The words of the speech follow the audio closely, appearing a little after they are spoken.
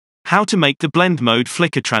How to make the blend mode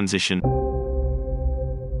flicker transition.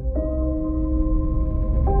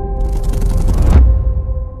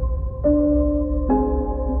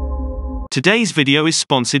 Today's video is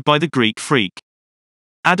sponsored by the Greek Freak.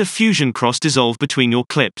 Add a Fusion cross dissolve between your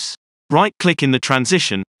clips. Right-click in the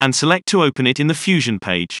transition, and select to open it in the Fusion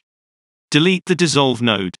page. Delete the dissolve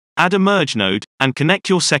node, add a merge node, and connect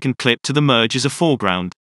your second clip to the merge as a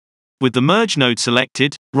foreground. With the merge node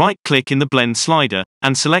selected, right-click in the blend slider,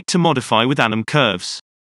 and select to modify with anim curves.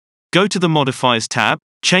 Go to the modifiers tab,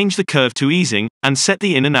 change the curve to easing, and set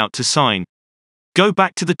the in and out to sine. Go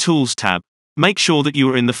back to the tools tab. Make sure that you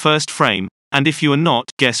are in the first frame, and if you are not,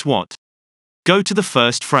 guess what? Go to the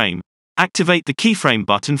first frame. Activate the keyframe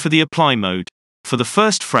button for the apply mode. For the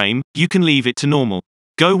first frame, you can leave it to normal.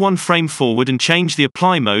 Go one frame forward and change the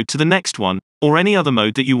apply mode to the next one, or any other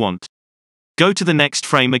mode that you want. Go to the next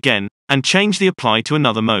frame again, and change the apply to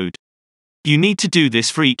another mode. You need to do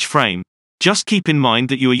this for each frame. Just keep in mind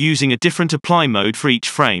that you are using a different apply mode for each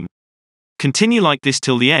frame. Continue like this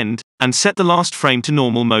till the end, and set the last frame to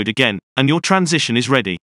normal mode again, and your transition is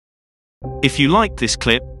ready. If you liked this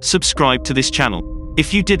clip, subscribe to this channel.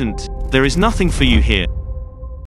 If you didn't, there is nothing for you here.